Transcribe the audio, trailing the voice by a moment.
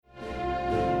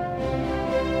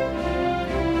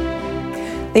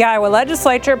The Iowa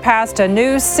legislature passed a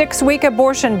new 6-week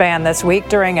abortion ban this week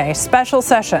during a special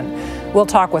session. We'll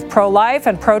talk with pro-life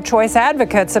and pro-choice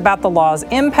advocates about the law's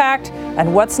impact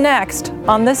and what's next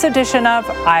on this edition of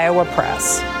Iowa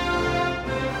Press.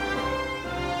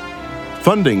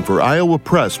 Funding for Iowa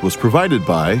Press was provided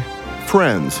by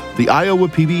Friends, the Iowa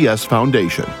PBS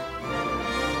Foundation,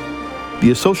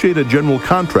 the Associated General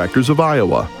Contractors of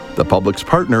Iowa, the public's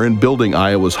partner in building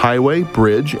Iowa's highway,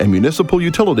 bridge, and municipal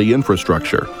utility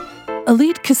infrastructure.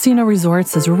 Elite Casino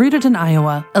Resorts is rooted in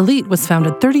Iowa. Elite was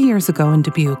founded 30 years ago in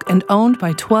Dubuque and owned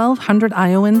by 1,200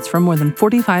 Iowans from more than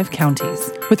 45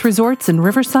 counties. With resorts in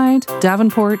Riverside,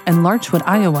 Davenport, and Larchwood,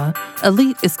 Iowa,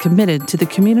 Elite is committed to the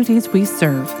communities we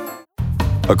serve.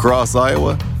 Across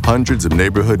Iowa, hundreds of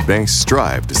neighborhood banks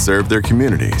strive to serve their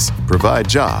communities, provide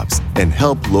jobs, and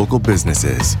help local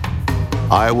businesses.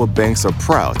 Iowa banks are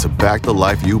proud to back the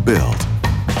life you build.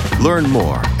 Learn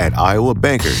more at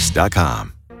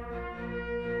iowabankers.com.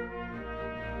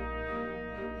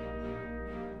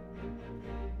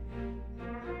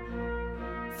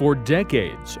 For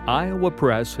decades, Iowa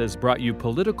Press has brought you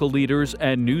political leaders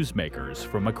and newsmakers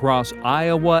from across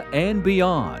Iowa and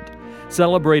beyond,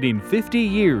 celebrating 50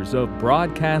 years of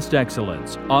broadcast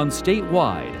excellence on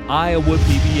statewide Iowa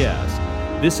PBS.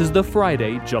 This is the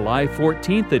Friday, July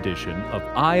 14th edition of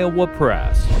Iowa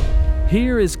Press.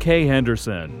 Here is Kay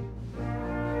Henderson.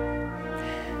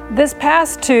 This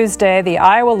past Tuesday, the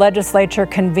Iowa legislature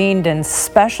convened in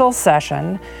special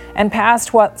session and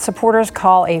passed what supporters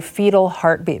call a fetal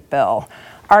heartbeat bill.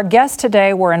 Our guests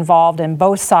today were involved in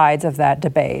both sides of that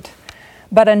debate.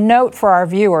 But a note for our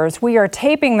viewers, we are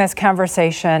taping this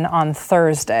conversation on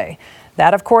Thursday.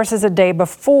 That, of course, is a day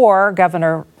before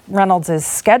Governor Reynolds is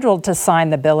scheduled to sign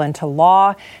the bill into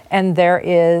law, and there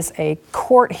is a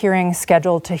court hearing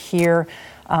scheduled to hear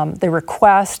the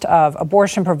request of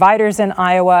abortion providers in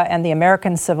Iowa, and the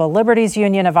American Civil Liberties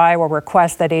Union of Iowa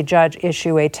request that a judge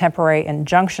issue a temporary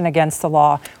injunction against the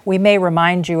law. We may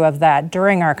remind you of that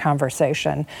during our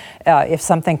conversation if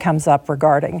something comes up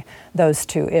regarding those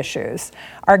two issues.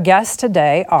 Our guests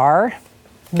today are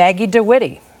Maggie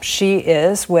DeWitte. She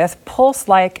is with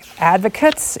Pulse-like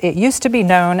Advocates. It used to be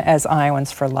known as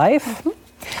Iowans for Life. Mm-hmm.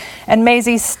 And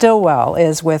Mazie Stilwell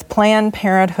is with Planned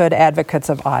Parenthood Advocates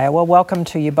of Iowa. Welcome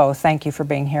to you both. Thank you for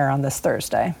being here on this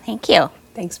Thursday. Thank you.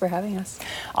 Thanks for having us.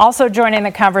 Also joining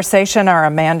the conversation are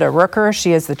Amanda Rooker.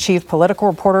 She is the chief political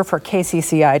reporter for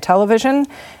KCCI Television,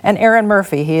 and Aaron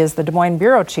Murphy. He is the Des Moines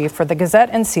bureau chief for the Gazette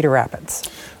in Cedar Rapids.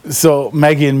 So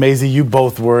Maggie and Mazie, you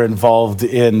both were involved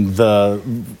in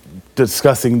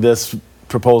discussing this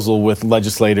proposal with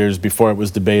legislators before it was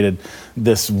debated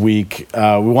this week.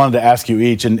 We wanted to ask you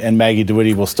each, and Maggie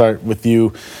DeWitte, we'll start with you.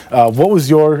 What was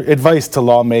your advice to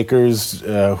lawmakers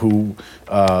who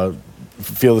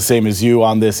feel the same as you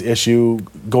on this issue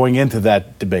going into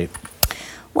that debate?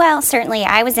 Well, certainly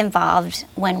I was involved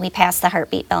when we passed the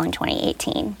heartbeat bill in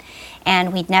 2018,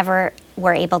 and we never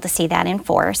were able to see that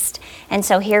enforced. And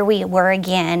so here we were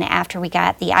again after we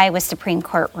got the Iowa Supreme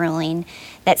Court ruling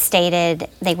that stated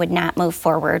they would not move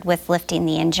forward with lifting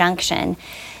the injunction.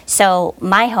 So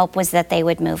my hope was that they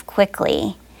would move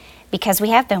quickly, because we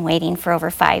have been waiting for over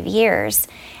 5 years.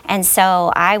 And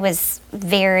so I was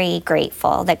very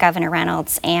grateful that Governor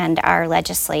Reynolds and our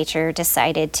legislature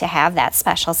decided to have that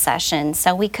special session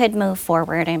so we could move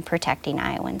forward in protecting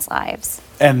Iowans' lives.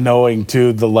 And knowing,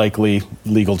 too, the likely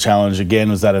legal challenge again,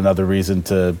 was that another reason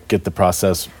to get the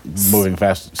process moving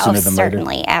fast sooner than later?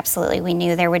 Certainly, absolutely. We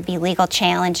knew there would be legal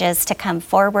challenges to come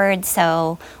forward,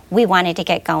 so we wanted to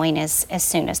get going as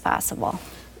soon as possible.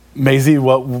 Mazie,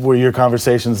 what were your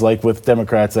conversations like with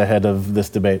Democrats ahead of this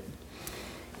debate?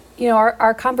 You know,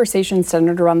 our conversation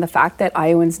centered around the fact that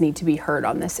Iowans need to be heard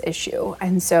on this issue.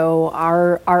 And so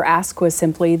our ask was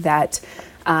simply that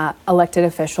elected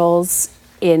officials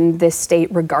in this state,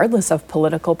 regardless of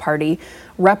political party,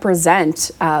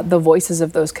 represent the voices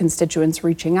of those constituents,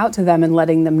 reaching out to them and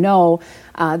letting them know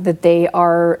that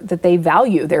they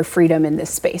value their freedom in this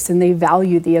space, and they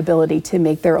value the ability to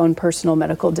make their own personal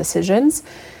medical decisions.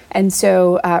 And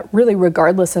so really,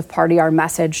 regardless of party, our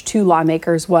message to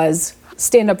lawmakers was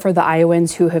stand up for the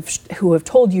Iowans who have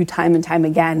told you time and time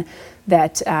again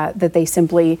that they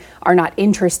simply are not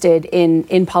interested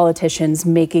in politicians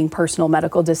making personal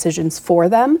medical decisions for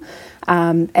them.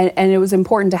 And it was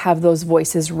important to have those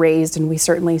voices raised, and we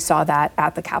certainly saw that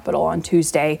at the Capitol on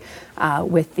Tuesday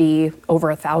with the over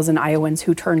 1,000 Iowans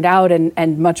who turned out,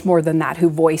 and much more than that, who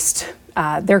voiced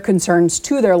their concerns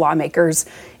to their lawmakers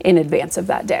in advance of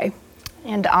that day.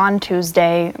 And on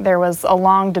Tuesday, there was a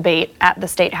long debate at the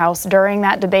State House. During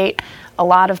that debate, a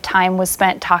lot of time was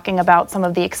spent talking about some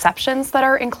of the exceptions that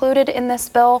are included in this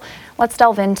bill. Let's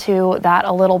delve into that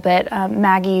a little bit.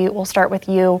 Maggie, we'll start with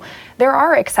you. There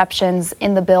are exceptions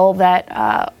in the bill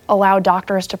that allow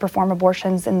doctors to perform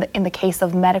abortions in the case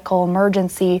of medical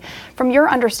emergency. From your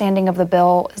understanding of the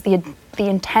bill, is the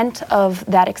intent of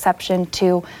that exception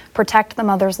to protect the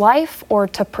mother's life or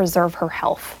to preserve her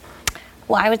health?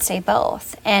 Well, I would say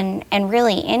both. And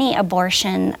really any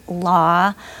abortion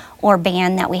law or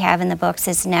ban that we have in the books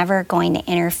is never going to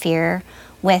interfere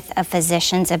with a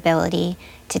physician's ability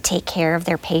to take care of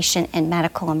their patient in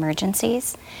medical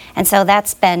emergencies. And so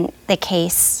that's been the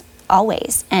case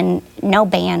always, and no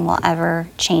ban will ever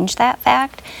change that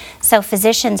fact. So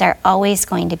physicians are always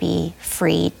going to be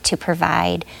free to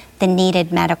provide the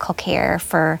needed medical care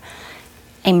for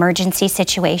emergency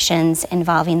situations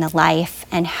involving the life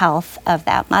and health of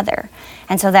that mother.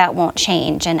 And so that won't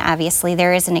change. And obviously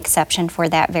there is an exception for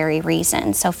that very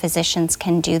reason. So physicians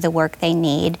can do the work they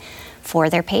need for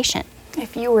their patient.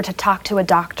 If you were to talk to a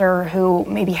doctor who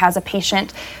maybe has a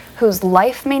patient whose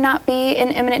life may not be in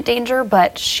imminent danger,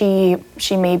 but she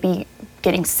may be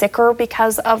getting sicker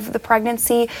because of the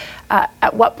pregnancy,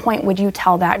 at what point would you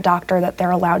tell that doctor that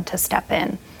they're allowed to step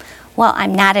in? Well,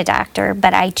 I'm not a doctor,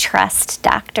 but I trust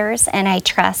doctors and I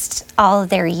trust all of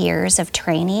their years of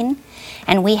training.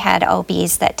 And we had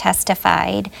OBs that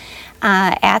testified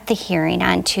at the hearing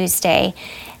on Tuesday.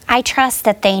 I trust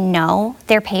that they know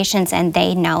their patients and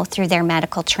they know through their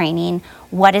medical training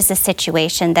what is a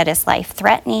situation that is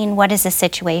life-threatening, what is a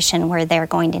situation where they're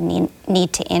going to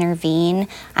need to intervene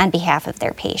on behalf of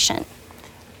their patient.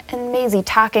 And Mazie,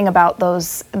 talking about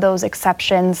those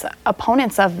exceptions,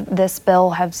 opponents of this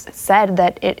bill have said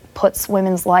that it puts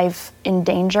women's life in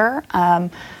danger,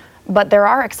 but there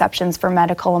are exceptions for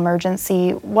medical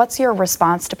emergency. What's your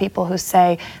response to people who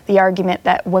say the argument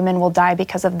that women will die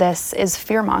because of this is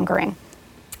fear-mongering?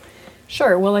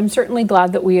 Sure. Well, I'm certainly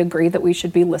glad that we agree that we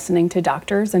should be listening to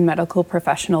doctors and medical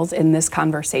professionals in this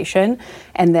conversation,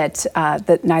 and that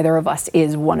neither of us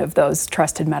is one of those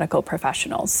trusted medical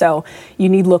professionals. So you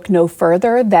need look no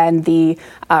further than the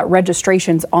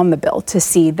registrations on the bill to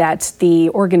see that the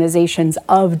organizations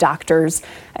of doctors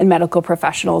and medical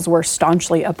professionals were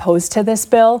staunchly opposed to this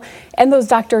bill. And those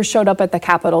doctors showed up at the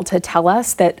Capitol to tell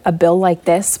us that a bill like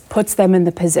this puts them in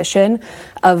the position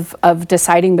of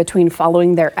deciding between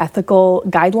following their ethical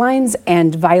guidelines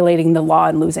and violating the law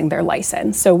and losing their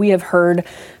license. So we have heard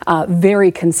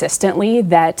very consistently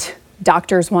that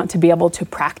doctors want to be able to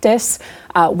practice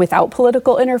without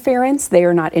political interference. They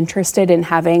are not interested in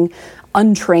having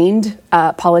untrained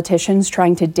politicians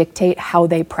trying to dictate how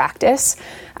they practice.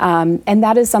 And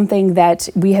that is something that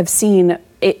we have seen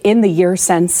in the year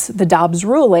since the Dobbs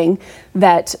ruling,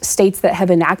 that states that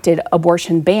have enacted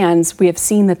abortion bans, we have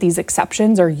seen that these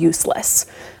exceptions are useless.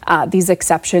 These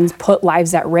exceptions put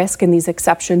lives at risk, and these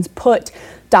exceptions put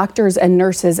doctors and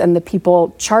nurses and the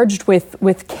people charged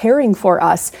with caring for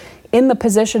us in the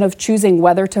position of choosing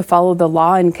whether to follow the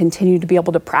law and continue to be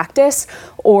able to practice,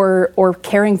 or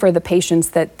caring for the patients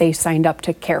that they signed up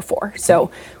to care for. So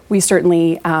we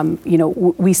certainly,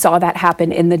 we saw that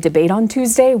happen in the debate on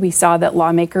Tuesday. We saw that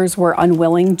lawmakers were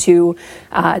unwilling to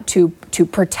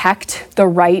protect the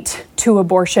right to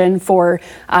abortion for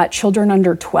children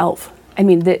under 12. I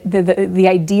mean, the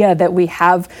idea that we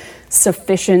have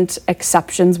sufficient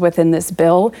exceptions within this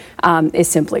bill is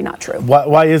simply not true.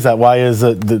 Why is that? Why is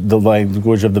it the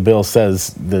language of the bill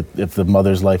says that if the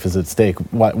mother's life is at stake?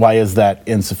 Why is that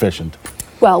insufficient?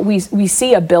 Well, we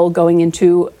see a bill going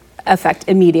into effect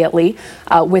immediately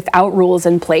without rules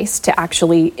in place to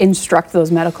actually instruct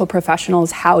those medical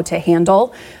professionals how to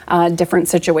handle different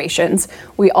situations.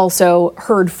 We also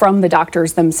heard from the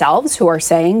doctors themselves who are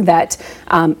saying that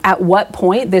at what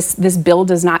point, this bill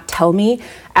does not tell me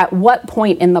at what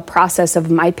point in the process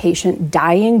of my patient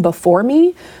dying before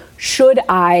me should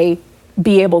I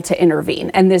be able to intervene.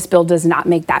 And this bill does not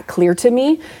make that clear to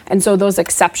me. And so those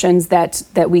exceptions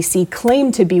that we see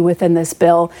claim to be within this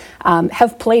bill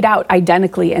have played out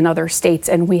identically in other states.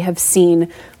 And we have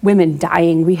seen women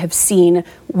dying. We have seen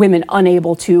women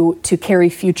unable to carry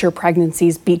future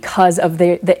pregnancies because of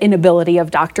the inability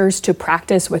of doctors to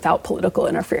practice without political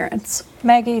interference.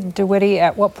 Maggie DeWitte,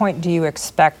 at what point do you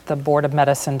expect the Board of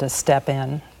Medicine to step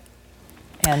in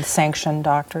and sanction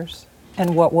doctors?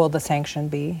 And what will the sanction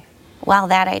be? Well,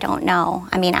 that I don't know.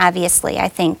 I mean, obviously, I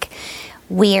think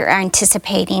we are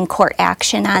anticipating court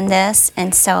action on this.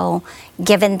 And so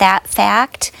given that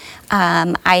fact,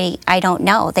 I don't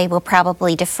know. They will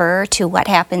probably defer to what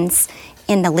happens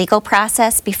in the legal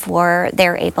process before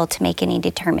they're able to make any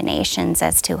determinations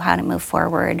as to how to move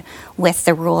forward with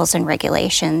the rules and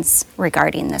regulations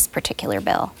regarding this particular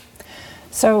bill.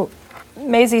 So,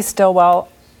 Mazie Stilwell,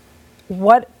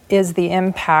 what is the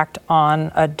impact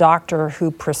on a doctor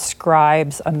who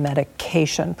prescribes a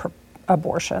medication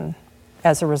abortion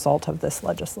as a result of this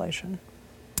legislation?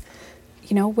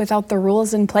 You know, without the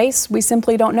rules in place, we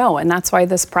simply don't know. And that's why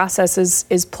this process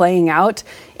is playing out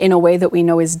in a way that we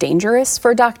know is dangerous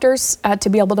for doctors to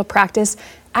be able to practice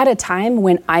at a time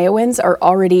when Iowans are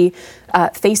already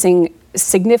facing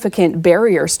significant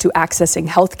barriers to accessing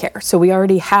healthcare. So we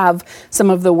already have some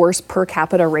of the worst per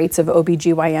capita rates of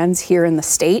OBGYNs here in the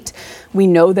state. We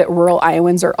know that rural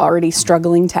Iowans are already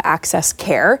struggling to access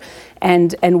care.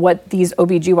 And what these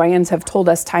OBGYNs have told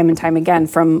us time and time again,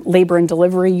 from labor and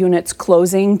delivery units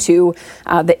closing to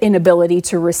the inability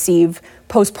to receive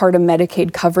postpartum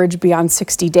Medicaid coverage beyond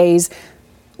 60 days,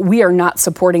 we are not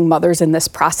supporting mothers in this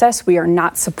process. We are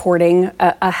not supporting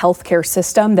a healthcare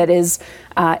system that is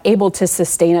able to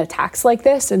sustain a tax like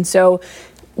this. And so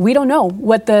we don't know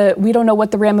what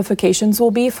the ramifications will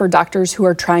be for doctors who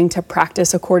are trying to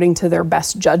practice according to their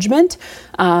best judgment.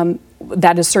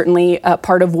 That is certainly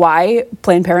part of why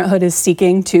Planned Parenthood is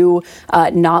seeking to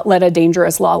not let a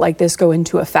dangerous law like this go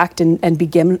into effect and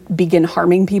begin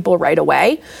harming people right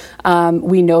away.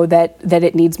 We know that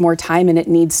it needs more time, and it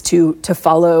needs to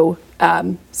follow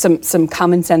some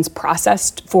common sense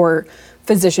process for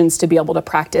physicians to be able to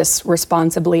practice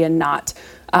responsibly and not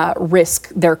risk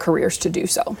their careers to do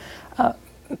so.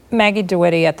 Maggie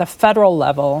DeWitte, at the federal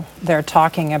level, they're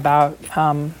talking about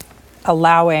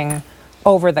allowing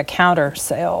over-the-counter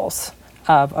sales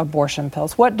of abortion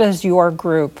pills.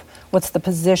 What's the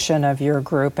position of your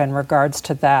group in regards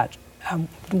to that?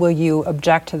 Will you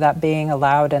object to that being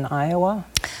allowed in Iowa?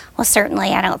 Well,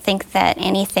 certainly I don't think that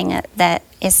anything that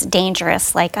is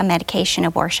dangerous, like a medication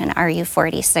abortion,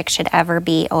 RU46, should ever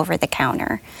be over the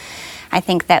counter. I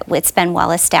think that it's been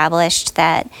well established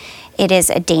that it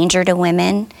is a danger to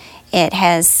women. It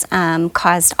has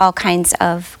caused all kinds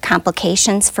of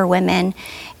complications for women.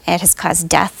 It has caused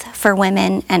death for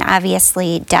women, and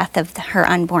obviously death of her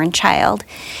unborn child.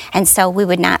 And so we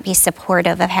would not be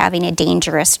supportive of having a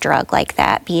dangerous drug like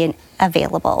that being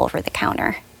available over the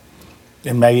counter.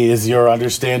 And Maggie, is your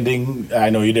understanding, I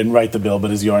know you didn't write the bill,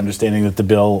 but is your understanding that the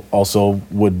bill also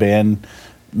would ban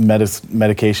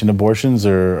medication abortions,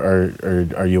 or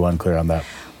are you unclear on that?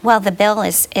 Well, the bill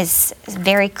is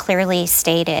very clearly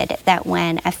stated that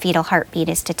when a fetal heartbeat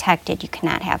is detected, you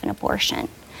cannot have an abortion.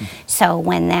 So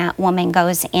when that woman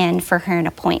goes in for her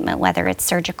appointment, whether it's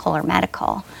surgical or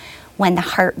medical, when the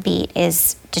heartbeat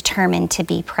is determined to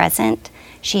be present,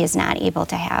 she is not able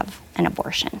to have an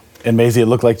abortion. And Mazie, it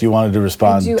looked like you wanted to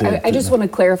respond. I just want to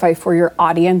clarify for your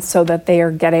audience so that they are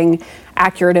getting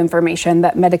accurate information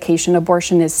that medication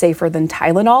abortion is safer than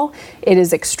Tylenol. It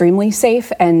is extremely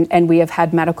safe, and we have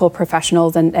had medical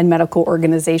professionals and medical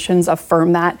organizations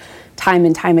affirm that time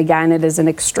and time again. It is an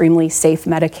extremely safe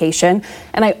medication.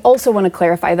 And I also want to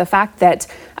clarify the fact that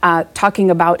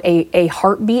talking about a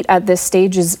heartbeat at this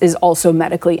stage is also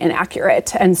medically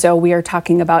inaccurate. And so we are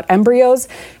talking about embryos,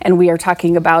 and we are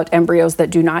talking about embryos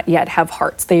that do not yet have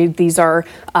hearts. These are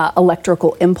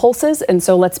electrical impulses. And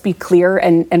so let's be clear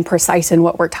and precise in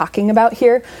what we're talking about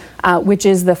here, which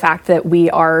is the fact that we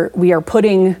are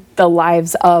putting the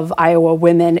lives of Iowa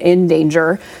women in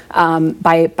danger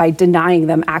by denying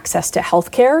them access to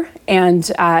health care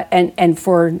and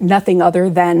for nothing other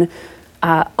than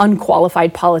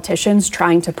unqualified politicians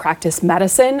trying to practice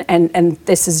medicine. And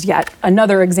this is yet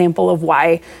another example of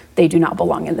why they do not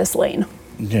belong in this lane.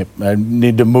 Okay, I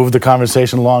need to move the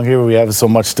conversation along here. We have so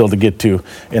much still to get to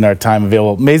in our time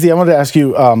available. Mazie, I wanted to ask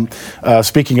you,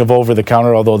 speaking of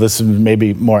over-the-counter, although this is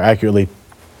maybe more accurately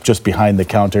just behind the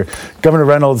counter, Governor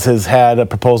Reynolds has had a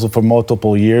proposal for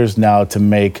multiple years now to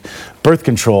make birth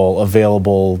control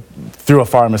available through a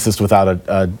pharmacist without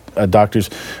a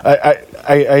doctor's.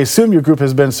 I assume your group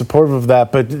has been supportive of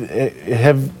that, but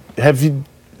have you?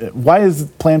 Why has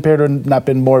Planned Parenthood not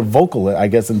been more vocal, I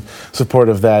guess, in support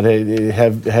of that?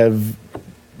 Have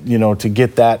to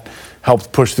get that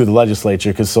helped push through the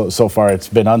legislature, because so far it's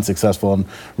been unsuccessful in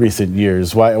recent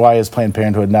years. Why has Planned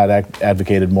Parenthood not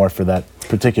advocated more for that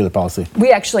particular policy?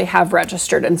 We actually have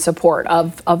registered in support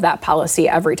of that policy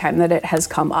every time that it has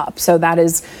come up. So that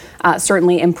is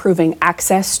Certainly improving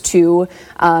access to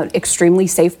extremely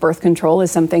safe birth control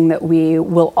is something that we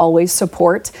will always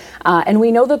support. And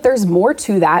we know that there's more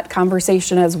to that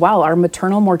conversation as well. Our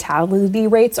maternal mortality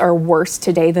rates are worse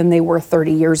today than they were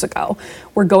 30 years ago.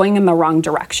 We're going in the wrong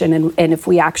direction. And if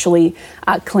we actually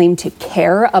claim to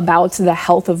care about the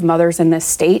health of mothers in this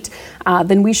state,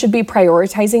 then we should be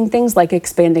prioritizing things like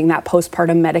expanding that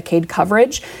postpartum Medicaid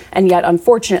coverage. And yet,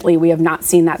 unfortunately, we have not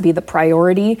seen that be the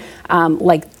priority,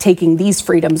 like taking these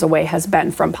freedoms away has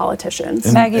been from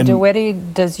politicians. Maggie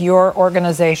DeWitte, does your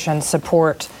organization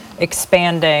support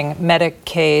expanding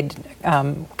Medicaid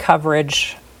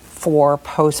coverage for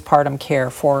postpartum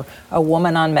care for a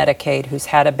woman on Medicaid who's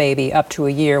had a baby up to a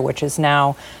year, which is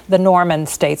now the norm in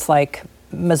states like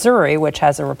Missouri, which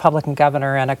has a Republican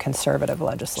governor and a conservative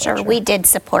legislature? Sure, we did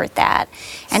support that,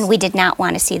 and we did not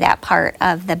want to see that part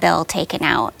of the bill taken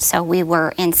out, so we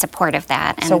were in support of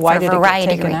that. And so why did it get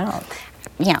taken taken out?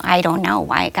 I don't know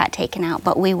why it got taken out,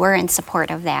 but we were in support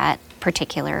of that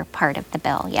particular part of the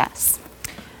bill, yes.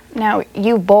 Now,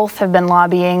 you both have been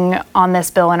lobbying on this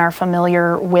bill and are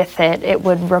familiar with it. It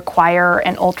would require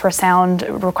an ultrasound,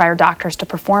 it would require doctors to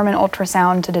perform an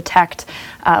ultrasound to detect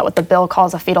what the bill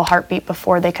calls a fetal heartbeat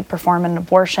before they could perform an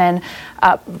abortion.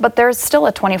 But there's still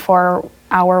a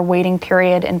 24-hour waiting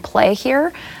period in play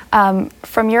here.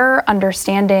 From your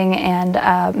understanding, and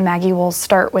Maggie, we'll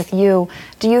start with you,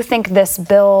 do you think this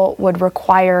bill would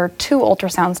require 2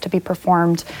 ultrasounds to be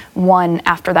performed, one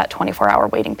after that 24-hour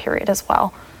waiting period as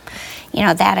well?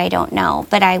 That I don't know,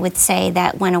 but I would say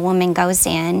that when a woman goes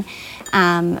in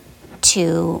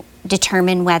to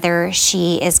determine whether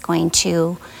she is going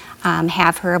to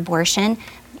have her abortion,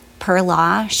 per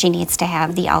law, she needs to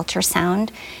have the ultrasound,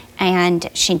 and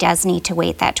she does need to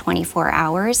wait that 24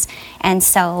 hours. And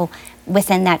so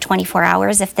within that 24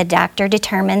 hours, if the doctor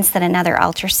determines that another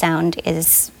ultrasound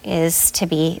is to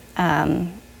be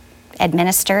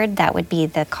administered, that would be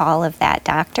the call of that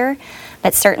doctor.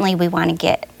 But certainly we want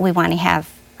to have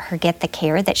her get the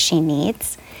care that she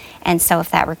needs. And so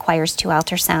if that requires 2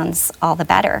 ultrasounds, all the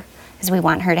better, because we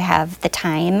want her to have the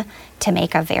time to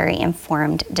make a very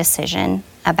informed decision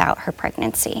about her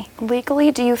pregnancy. Legally,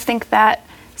 do you think that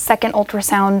second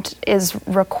ultrasound is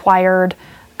required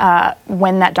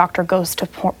when that doctor goes to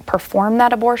perform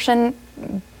that abortion?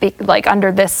 Like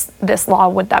under this law,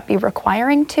 would that be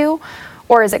requiring to?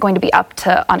 Or is it going to be up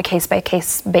to, on a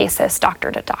case-by-case basis,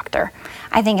 doctor to doctor?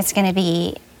 I think it's going to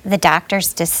be the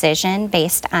doctor's decision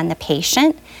based on the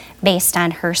patient, based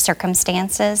on her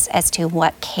circumstances as to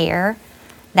what care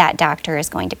that doctor is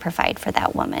going to provide for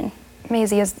that woman.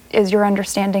 Mazie, is your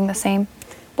understanding the same?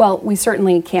 Well, we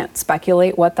certainly can't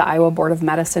speculate what the Iowa Board of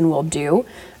Medicine will do.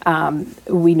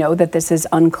 We know that this is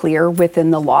unclear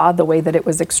within the law, the way that it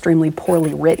was extremely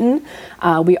poorly written.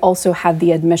 We also have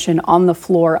the admission on the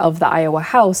floor of the Iowa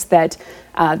House that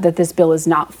this bill is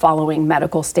not following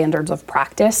medical standards of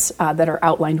practice that are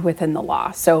outlined within the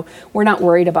law. So we're not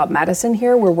worried about medicine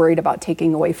here. We're worried about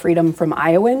taking away freedom from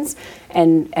Iowans.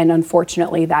 And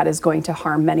unfortunately, that is going to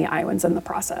harm many Iowans in the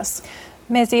process.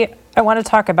 Mazie, I want to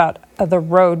talk about the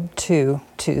road to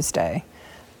Tuesday.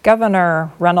 Governor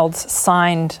Reynolds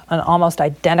signed an almost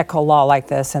identical law like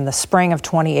this in the spring of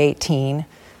 2018.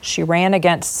 She ran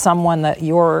against someone that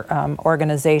your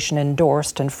organization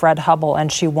endorsed, and Fred Hubbell, and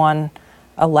she won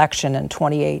election in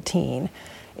 2018.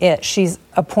 She's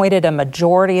appointed a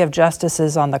majority of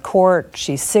justices on the court.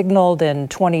 She signaled in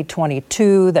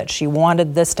 2022 that she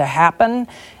wanted this to happen,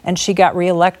 and she got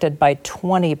reelected by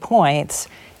 20 points.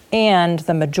 And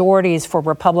the majorities for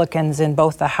Republicans in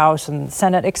both the House and the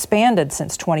Senate expanded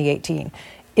since 2018.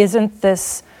 Isn't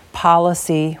this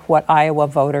policy what Iowa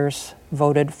voters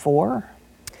voted for?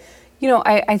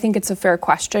 I think it's a fair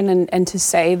question, and to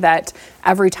say that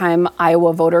every time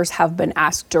Iowa voters have been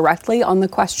asked directly on the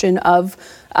question of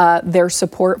their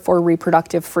support for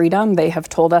reproductive freedom, they have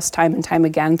told us time and time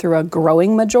again through a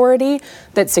growing majority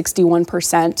that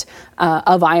 61%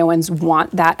 of Iowans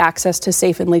want that access to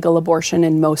safe and legal abortion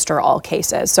in most or all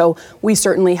cases. So we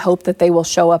certainly hope that they will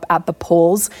show up at the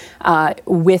polls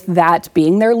with that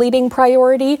being their leading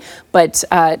priority. But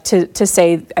to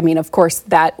say, of course,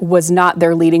 that was not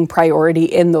their leading priority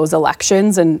in those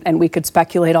elections, and we could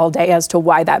speculate all day as to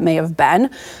why that may have been.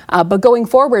 But going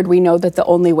forward, we know that the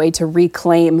only way to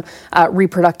reclaim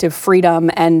reproductive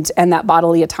freedom and that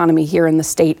bodily autonomy here in the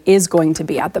state is going to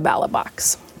be at the ballot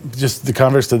box. Just the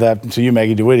converse to that, to you,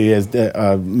 Maggie DeWitte,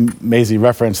 is Mazie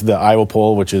referenced the Iowa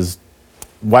poll, which is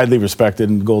widely respected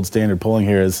and gold standard polling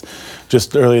here, is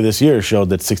just earlier this year showed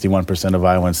that 61% of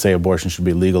Iowans say abortion should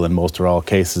be legal in most or all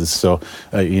cases. So,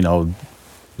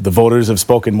 the voters have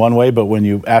spoken one way, but when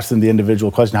you ask them the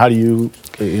individual question, how do you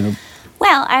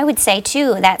Well, I would say,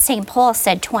 too, that same poll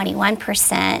said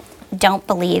 21% don't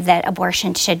believe that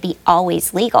abortion should be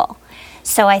always legal.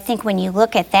 So I think when you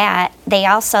look at that,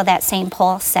 that same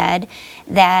poll said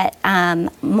that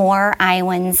more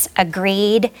Iowans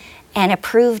agreed and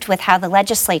approved with how the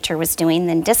legislature was doing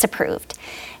than disapproved.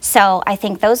 So I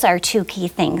think those are two key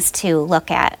things to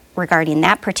look at regarding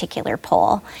that particular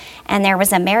poll. And there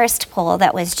was a Marist poll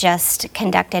that was just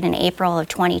conducted in April of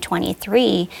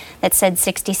 2023 that said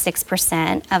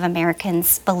 66% of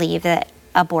Americans believe that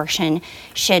abortion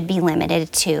should be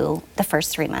limited to the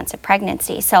first 3 months of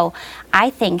pregnancy. So I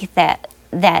think that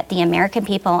the American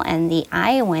people and the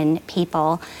Iowan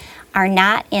people are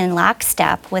not in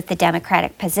lockstep with the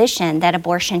Democratic position that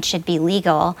abortion should be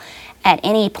legal at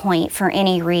any point for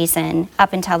any reason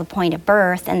up until the point of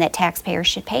birth, and that taxpayers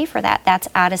should pay for that. That's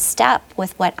out of step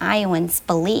with what Iowans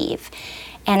believe.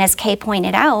 And as Kay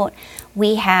pointed out,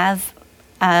 we have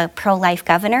a pro-life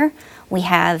governor. We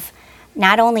have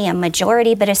not only a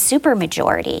majority, but a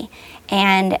supermajority.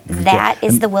 And that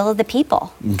is the will of the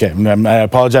people. Okay, I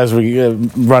apologize for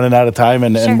running out of time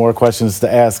and, Sure. and more questions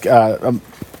to ask.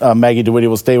 Maggie DeWitte,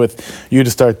 will stay with you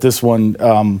to start this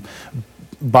one.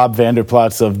 Bob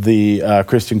Vanderplatz of the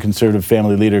Christian Conservative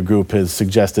Family Leader Group has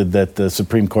suggested that the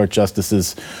Supreme Court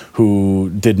justices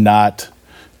who did not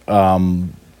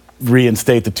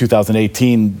reinstate the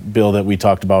 2018 bill that we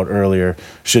talked about earlier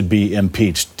should be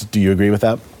impeached. Do you agree with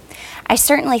that? I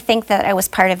certainly think that I was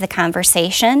part of the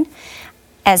conversation,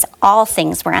 as all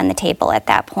things were on the table at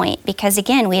that point, because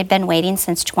again, we had been waiting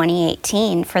since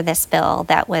 2018 for this bill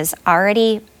that was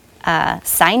already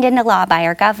signed into law by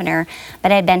our governor,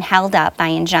 but had been held up by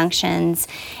injunctions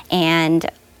and,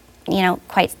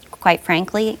 quite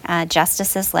frankly,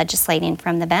 justices legislating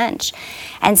from the bench.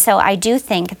 And so I do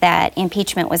think that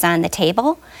impeachment was on the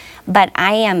table, but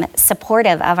I am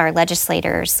supportive of our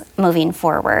legislators moving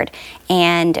forward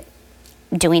and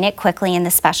doing it quickly in the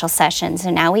special session. So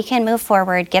now we can move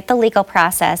forward, get the legal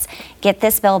process, get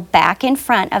this bill back in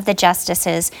front of the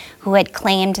justices who had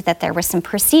claimed that there were some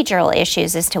procedural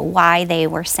issues as to why they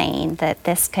were saying that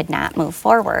this could not move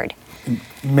forward.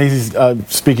 Mazie,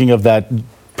 speaking of that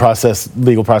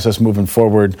legal process moving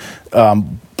forward,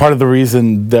 part of the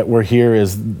reason that we're here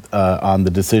is on the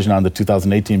decision on the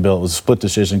 2018 bill. It was a split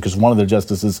decision because one of the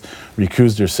justices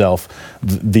recused herself.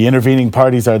 The intervening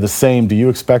parties are the same. Do you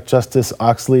expect Justice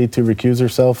Oxley to recuse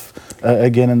herself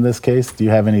again in this case? Do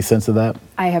you have any sense of that?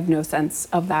 I have no sense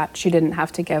of that. She didn't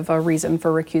have to give a reason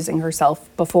for recusing herself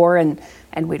before, and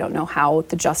we don't know how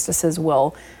the justices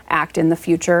will act in the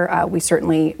future. We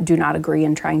certainly do not agree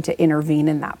in trying to intervene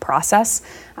in that process.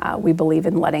 We believe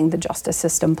in letting the justice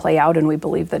system play out, and we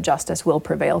believe that justice will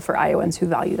prevail for Iowans who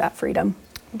value that freedom.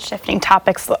 Shifting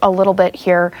topics a little bit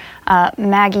here,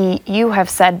 Maggie, you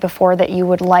have said before that you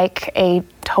would like a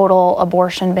total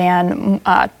abortion ban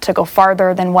to go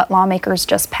farther than what lawmakers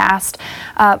just passed.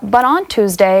 But on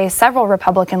Tuesday, several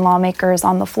Republican lawmakers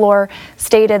on the floor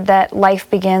stated that life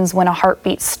begins when a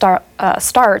heartbeat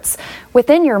starts.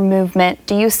 Within your movement,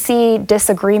 do you see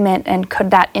disagreement, and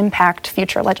could that impact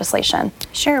future legislation?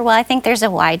 Sure. Well, I think there's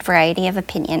a wide variety of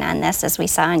opinion on this, as we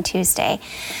saw on Tuesday.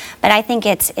 But I think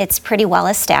it's pretty well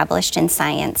established in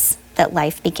science that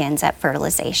life begins at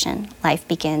fertilization. Life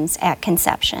begins at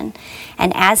conception.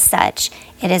 And as such,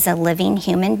 it is a living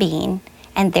human being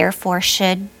and therefore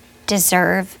should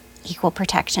deserve equal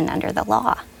protection under the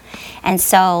law. And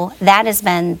so that has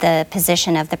been the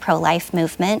position of the pro-life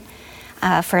movement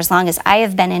for as long as I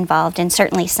have been involved, and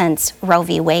certainly since Roe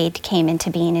v. Wade came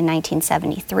into being in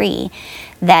 1973,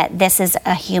 that this is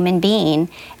a human being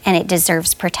and it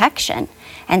deserves protection.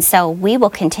 And so we will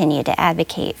continue to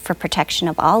advocate for protection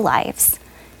of all lives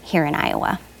here in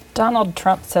Iowa. Donald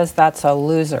Trump says that's a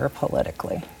loser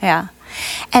politically. Yeah.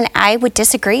 And I would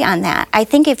disagree on that. I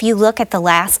think if you look at the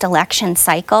last election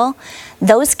cycle,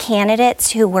 those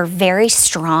candidates who were very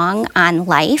strong on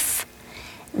life,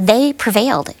 they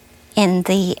prevailed in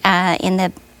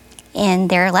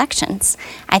their elections.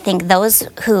 I think those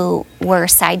who were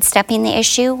sidestepping the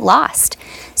issue lost.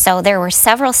 So there were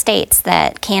several states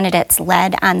that candidates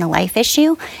led on the life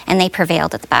issue, and they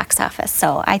prevailed at the box office.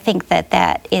 So I think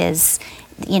that is,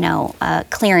 a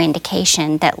clear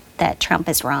indication that Trump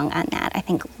is wrong on that. I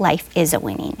think life is a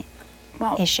winning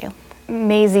issue.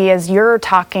 Mazie, as you're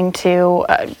talking to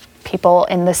people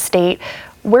in the state,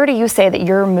 where do you say that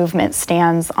your movement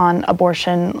stands on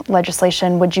abortion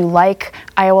legislation? Would you like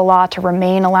Iowa law to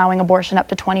remain allowing abortion up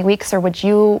to 20 weeks, or would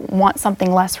you want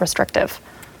something less restrictive?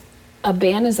 A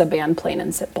ban is a ban, plain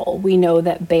and simple. We know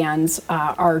that bans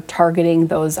are targeting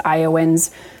those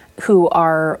Iowans who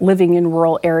are living in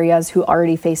rural areas who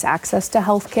already face access to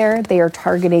health care. They are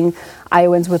targeting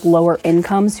Iowans with lower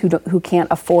incomes who can't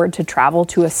afford to travel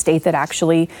to a state that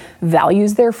actually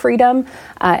values their freedom.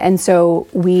 And so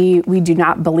we do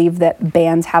not believe that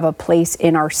bans have a place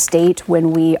in our state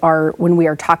when we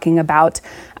are talking about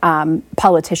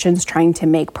politicians trying to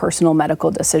make personal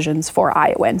medical decisions for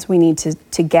Iowans. We need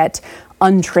to get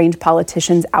untrained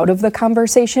politicians out of the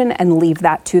conversation and leave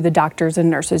that to the doctors and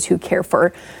nurses who care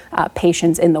for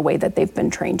patients in the way that they've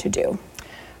been trained to do.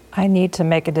 I need to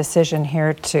make a decision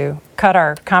here to cut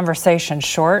our conversation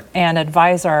short and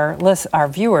advise our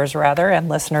viewers and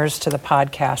listeners to the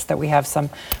podcast that we have some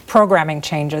programming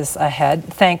changes ahead.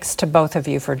 Thanks to both of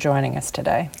you for joining us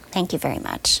today. Thank you very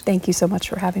much. Thank you so much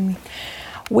for having me.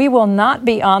 We will not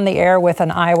be on the air with an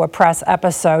Iowa Press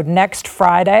episode next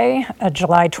Friday,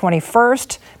 July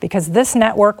 21st, because this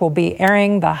network will be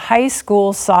airing the high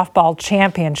school softball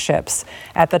championships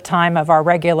at the time of our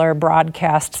regular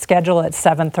broadcast schedule at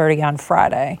 7:30 on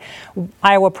Friday.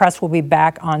 Iowa Press will be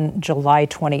back on July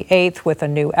 28th with a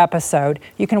new episode.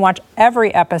 You can watch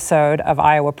every episode of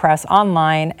Iowa Press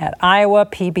online at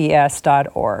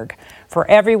iowapbs.org. For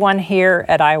everyone here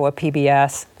at Iowa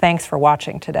PBS, thanks for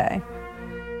watching today.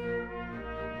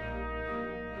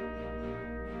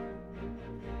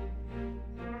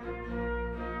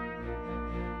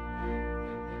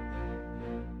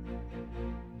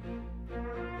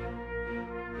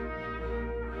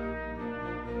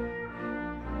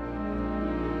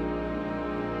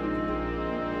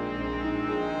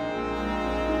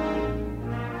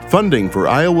 Funding for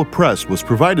Iowa Press was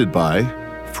provided by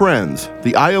Friends,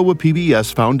 the Iowa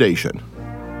PBS Foundation,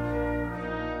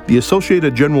 the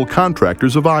Associated General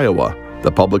Contractors of Iowa,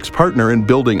 the public's partner in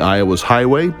building Iowa's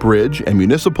highway, bridge, and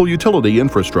municipal utility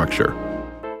infrastructure.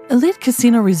 Elite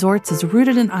Casino Resorts is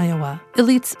rooted in Iowa.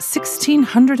 Elite's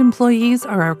 1,600 employees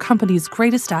are our company's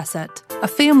greatest asset. A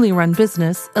family-run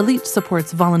business, Elite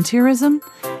supports volunteerism,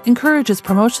 encourages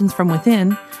promotions from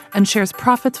within, and shares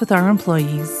profits with our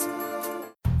employees.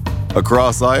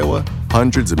 Across Iowa,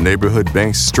 hundreds of neighborhood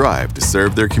banks strive to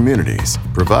serve their communities,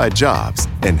 provide jobs,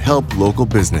 and help local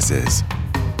businesses.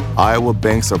 Iowa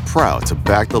banks are proud to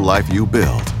back the life you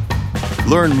build.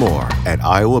 Learn more at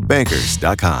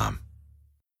iowabankers.com.